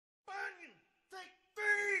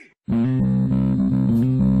Welcome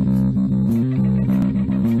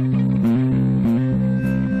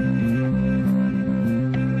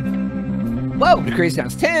to Crazy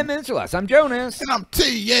Town's 10 Minutes or Less. I'm Jonas. And I'm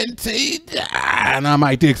TNT. And I'm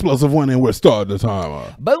Mike the Explosive One, and we're starting the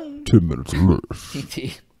timer. Boom. 10 minutes or less.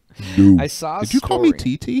 TT. Dude. I saw a Did you call me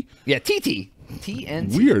TT? Yeah, TT.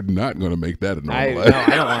 TNT. We are not going to make that a normal No, I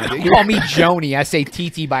don't want to. You call me Joni. I say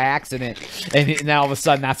TT by accident, and now all of a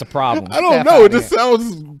sudden that's a problem. I don't know. It just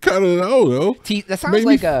sounds kind of, I don't know. That sounds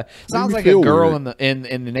like a girl in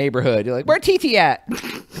the neighborhood. You're like, where TT at?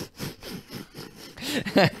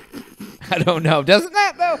 I don't know. Doesn't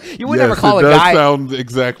that though? You would never call a guy. Sound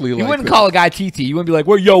exactly like you wouldn't call a guy TT. You wouldn't be like,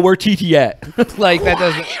 where TT at? Like that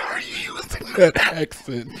doesn't. Why are you using that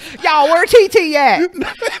accent? Yo, where TT at?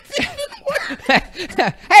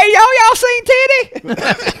 Hey, y'all seen Titty?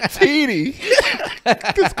 Titty.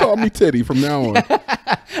 Just call me Titty from now on.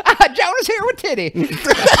 Jonas here with Titty.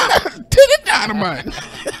 Titty Dynamite.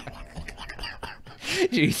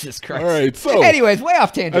 Jesus Christ. All right, so. Anyways, way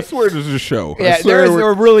off tangent. I swear this is a show. Yeah,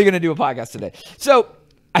 we're really going to do a podcast today. So,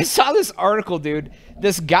 I saw this article, dude.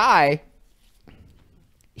 This guy,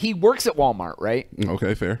 he works at Walmart, right?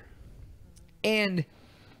 Okay, fair. And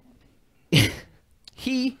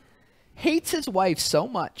he hates his wife so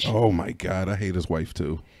much. Oh, my God. I hate his wife,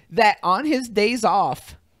 too. That on his days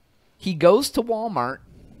off, he goes to Walmart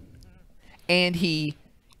and he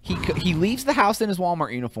leaves the house in his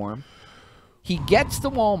Walmart uniform. He gets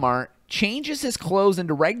to Walmart, changes his clothes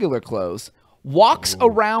into regular clothes, walks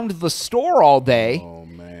around the store all day. Oh,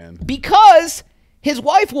 man. Because his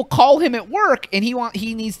wife will call him at work, and he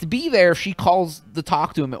needs to be there if she calls to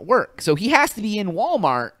talk to him at work. So he has to be in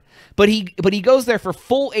Walmart, but he goes there for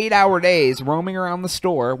full 8-hour days, roaming around the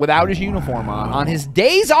store without his uniform on his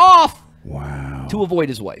days off. Wow. To avoid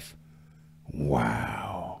his wife.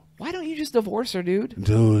 Wow. Why don't you just divorce her, dude?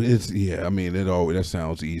 Dude, I mean, that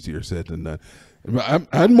sounds easier said than done.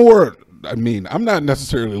 I'm not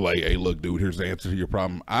necessarily like, hey, look, dude, here's the answer to your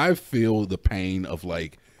problem. I feel the pain of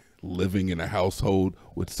like living in a household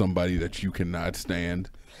with somebody that you cannot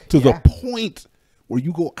stand to the point where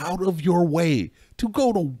you go out of your way to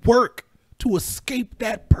go to work to escape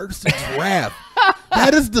that person's wrath.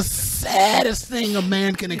 That is the saddest thing a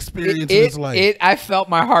man can experience in his life. I felt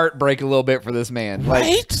my heart break a little bit for this man.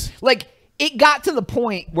 Right? Like it got to the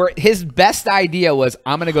point where his best idea was,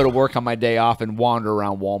 I'm going to go to work on my day off and wander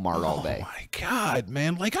around Walmart all day. Oh, my God,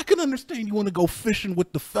 man. Like, I can understand you want to go fishing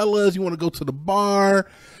with the fellas. You want to go to the bar.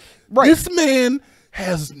 Right. This man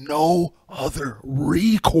has no other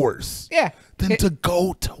recourse than to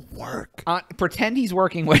go to work. Pretend he's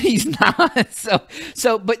working when he's not.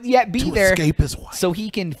 But yet be there. Escape his wife. So he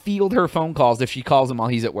can field her phone calls if she calls him while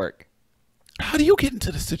he's at work. How do you get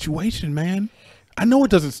into the situation, man? I know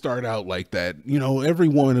it doesn't start out like that. You know, every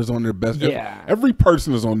woman is on their best. Yeah. Every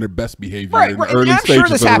person is on their best behavior in the And early I'm stages sure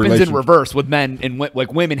this of a happens in relationship. reverse with men, and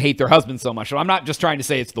like women hate their husbands so much. So I'm not just trying to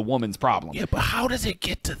say it's the woman's problem. Yeah, but how does it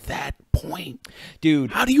get to that point?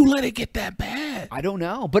 Dude. How do you let it get that bad? I don't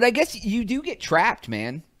know. But I guess you do get trapped,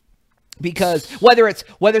 man. Because whether it's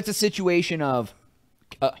a situation of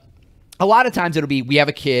a lot of times it'll be, we have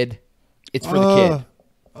a kid, it's for the kid.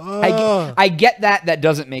 I get that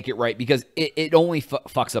doesn't make it right, because it only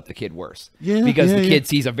fucks up the kid worse. Because the kid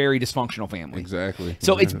sees a very dysfunctional family. Exactly.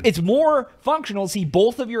 So it's more functional to see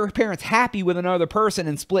both of your parents happy with another person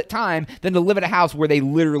and split time than to live in a house where they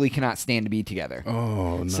literally cannot stand to be together.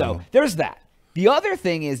 Oh, no. So there's that. The other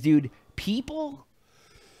thing is, dude, people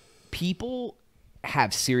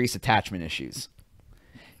have serious attachment issues.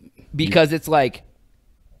 Because it's like...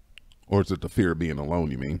 Or is it the fear of being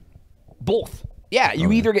alone, you mean? Both. Yeah,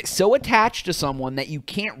 you either get so attached to someone that you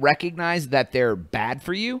can't recognize that they're bad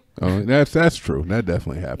for you. Oh, that's true. That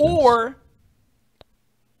definitely happens. Or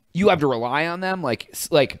you have to rely on them, like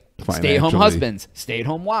stay-at-home husbands,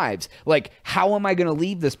 stay-at-home wives. Like, how am I going to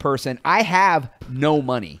leave this person? I have no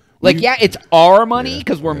money. Like, it's our money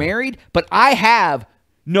because we're married, but I have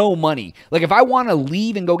no money. Like, if I want to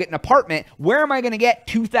leave and go get an apartment, where am I going to get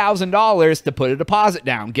 $2,000 to put a deposit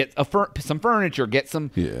down, get some furniture, get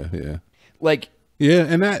some... Yeah. Like... Yeah,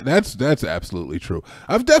 and that's absolutely true.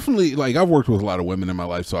 I've definitely, I've worked with a lot of women in my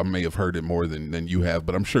life, so I may have heard it more than you have,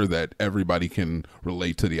 but I'm sure that everybody can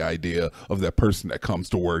relate to the idea of that person that comes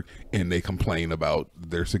to work and they complain about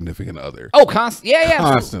their significant other. Oh, constantly.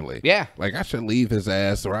 Constantly. Yeah. Like, I should leave his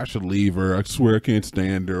ass, or I should leave her. I swear I can't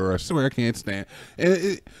stand her, or I swear I can't stand.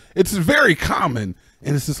 And it's very common,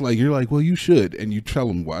 and it's just like, you're like, well, you should, and you tell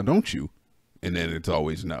them, why don't you? And then it's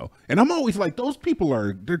always no. And I'm always like, those people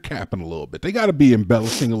they're capping a little bit. They got to be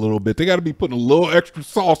embellishing a little bit. They got to be putting a little extra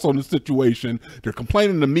sauce on the situation. They're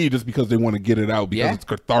complaining to me just because they want to get it out because it's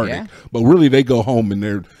cathartic. Yeah. But really, they go home and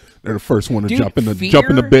they're the first one to jump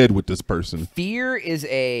into bed with this person. Fear is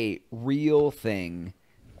a real thing.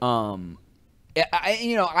 I've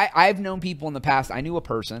known people in the past. I knew a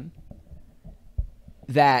person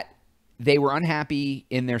that they were unhappy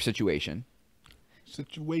in their situation.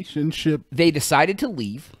 Situationship. They decided to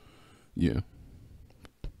leave. Yeah.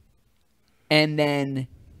 And then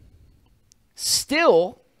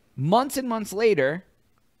still, months and months later,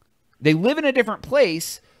 they live in a different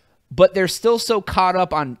place, but they're still so caught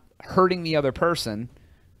up on hurting the other person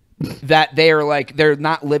that they're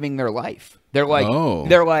not living their life. They're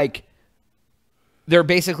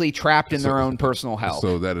basically trapped in their own personal hell.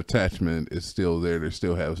 So that attachment is still there. They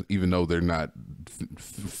still have, even though they're not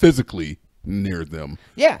physically near them.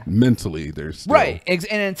 Yeah. Mentally, they're still. Right. And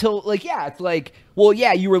until, it's like, well,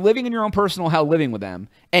 yeah, you were living in your own personal hell living with them,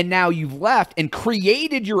 and now you've left and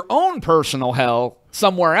created your own personal hell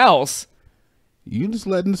somewhere else. You just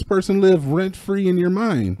letting this person live rent-free in your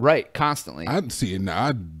mind. Right, constantly. I see it now.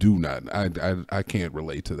 I do not. I can't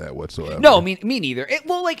relate to that whatsoever. No, me neither.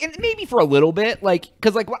 And maybe for a little bit,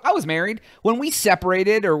 because when I was married, when we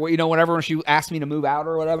separated or, whatever, when she asked me to move out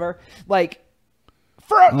or whatever,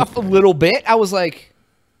 for a little bit, I was like,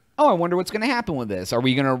 oh, I wonder what's going to happen with this. Are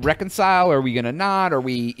we going to reconcile? Are we going to not? Are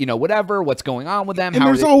we, whatever? What's going on with them? And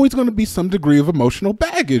there's always going to be some degree of emotional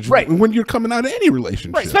baggage when you're coming out of any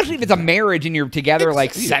relationship. Right, especially if it's a marriage and you're together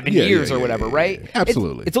 7 years or whatever, right?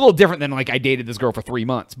 Absolutely. It's a little different than, I dated this girl for 3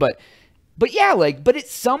 months. But yeah, but at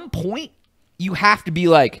some point, you have to be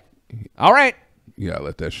like, all right. Yeah,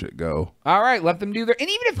 let that shit go. All right, let them do their... And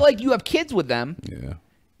even if, you have kids with them... Yeah.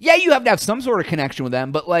 Yeah, you have to have some sort of connection with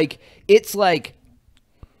them, but, it's like...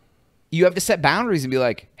 You have to set boundaries and be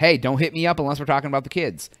like, hey, don't hit me up unless we're talking about the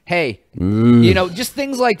kids. Hey, just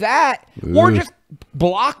things like that. Or just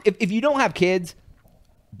block. If you don't have kids,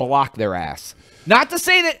 block their ass. Not to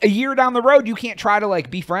say that a year down the road you can't try to,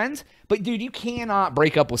 be friends, but, dude, you cannot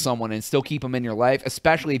break up with someone and still keep them in your life,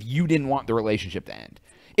 especially if you didn't want the relationship to end.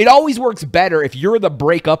 It always works better if you're the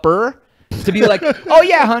break-upper to be like, oh,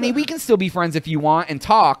 yeah, honey, we can still be friends if you want and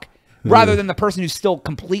talk. Rather than the person who's still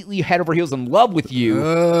completely head over heels in love with you,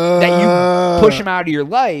 that you push them out of your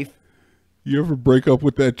life. You ever break up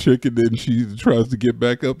with that chick and then she tries to get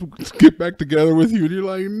back together with you, and you're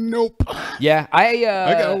like, nope. Yeah, I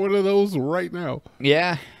got one of those right now.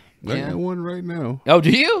 Yeah, I got one right now. Oh, do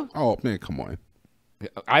you? Oh man, come on.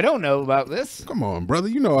 I don't know about this. Come on, brother.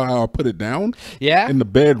 You know how I put it down. Yeah. In the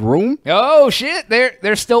bedroom. Oh shit!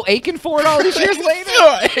 They're still aching for it all these years later.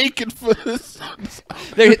 Still aching for this.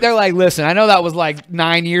 They're like, listen, I know that was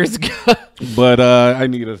 9 years ago, but I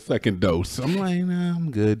need a second dose. I'm like, nah, I'm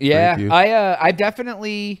good. Yeah, thank you. I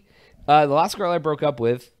definitely the last girl I broke up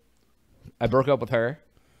with her,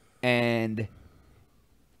 and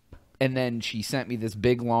then she sent me this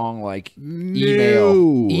big long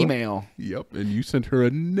email. Yep, and you sent her a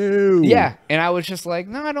no. Yeah, and I was just like,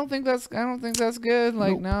 no, I don't think that's good.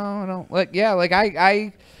 Nope. No, I don't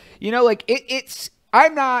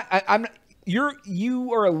I'm not.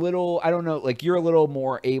 You are a little. I don't know. You're a little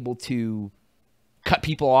more able to cut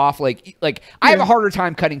people off. I have a harder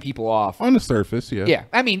time cutting people off on the surface. Yeah. Yeah.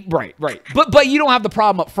 I mean, right. But you don't have the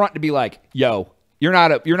problem up front to be like, yo. You're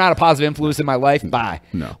not a positive influence in my life. Bye.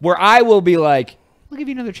 No. Where I will be like, I'll give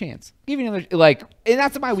you another chance. Give you another and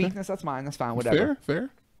that's my weakness. That's mine. That's fine. Whatever.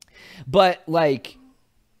 Fair. But where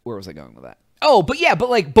was I going with that? Oh, but yeah,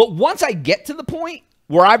 but once I get to the point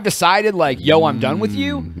where I've decided yo, I'm done with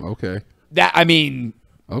you. Okay.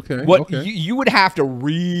 Okay. You would have to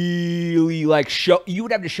really show. You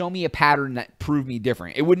would have to show me a pattern that proved me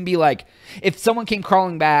different. It wouldn't be if someone came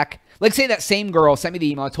crawling back. Say that same girl sent me the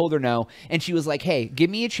email. I told her no, and she was like, "Hey, give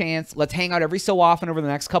me a chance. Let's hang out every so often over the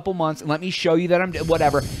next couple months, and let me show you that I'm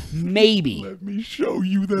whatever. Maybe let me show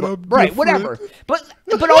you that I'm right, different. Whatever. But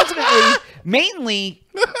ultimately, mainly,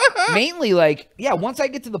 yeah. Once I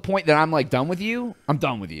get to the point that I'm done with you, I'm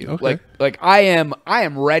done with you. Okay. I am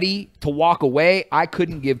ready to walk away. I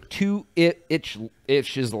couldn't give two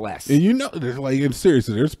itches less. And there's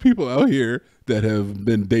seriously, there's people out here that have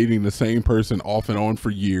been dating the same person off and on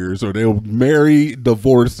for years, or they'll marry,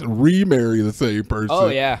 divorce, remarry the same person. Oh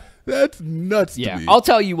yeah, that's nuts to me. I'll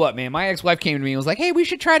tell you what, man. My ex-wife came to me and was like, "Hey, we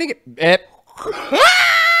should try to get."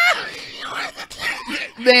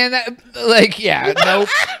 Man, yeah, nope.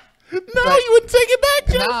 No, you wouldn't take it back,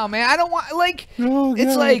 Jeff. No, man, I don't want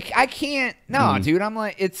it's I can't. No, dude, I'm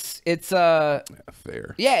it's fair.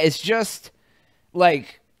 Yeah, it's just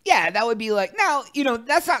Yeah, that would be like, now, you know,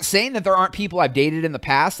 that's not saying that there aren't people I've dated in the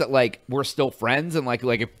past that, like, we're still friends and, like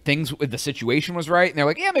if things, if the situation was right, and they're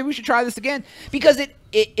like, yeah, maybe we should try this again. Because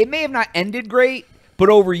it may have not ended great, but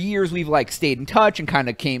over years we've, like, stayed in touch and kind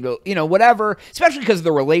of came to, you know, whatever, especially because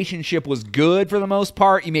the relationship was good for the most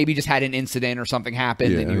part. You maybe just had an incident or something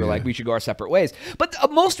happened and you were like, we should go our separate ways. But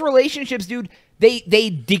most relationships, dude, they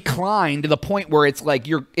decline to the point where it's like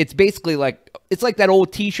it's basically like, it's like that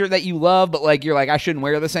old T-shirt that you love, but like you're like, I shouldn't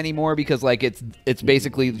wear this anymore because like it's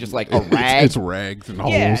basically just like a rag. It's rags and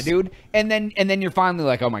holes. Yeah, dude. And then you're finally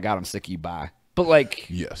like, oh my god, I'm sick of you. Bye. But like,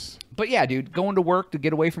 yes. But yeah, dude, going to work to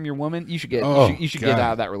get away from your woman, you should get you should get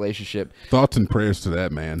out of that relationship. Thoughts and prayers to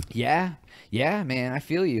that, man. Yeah, man, I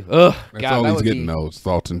feel you. Ugh, that's God, all that he's getting those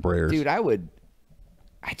thoughts and prayers, dude.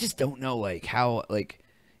 I just don't know like how like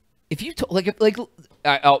if you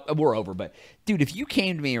we're over, but dude, if you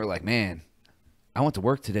came to me and were like, man, I went to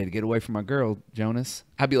work today to get away from my girl, Jonas,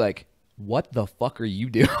 I'd be like, what the fuck are you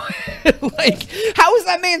doing? Like, how is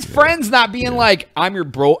that man's friends not being like, I'm your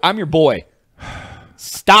bro, I'm your boy.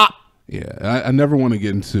 Stop. Yeah, I never want to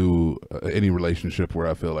get into any relationship where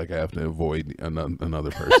I feel like I have to avoid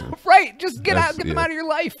another person. Right, just get them out of your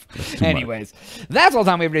life. Anyways, that's all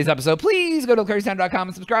the time we have for today's episode. Please go to crazytime.com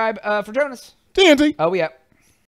and subscribe for Jonas. TNT. Oh, yeah.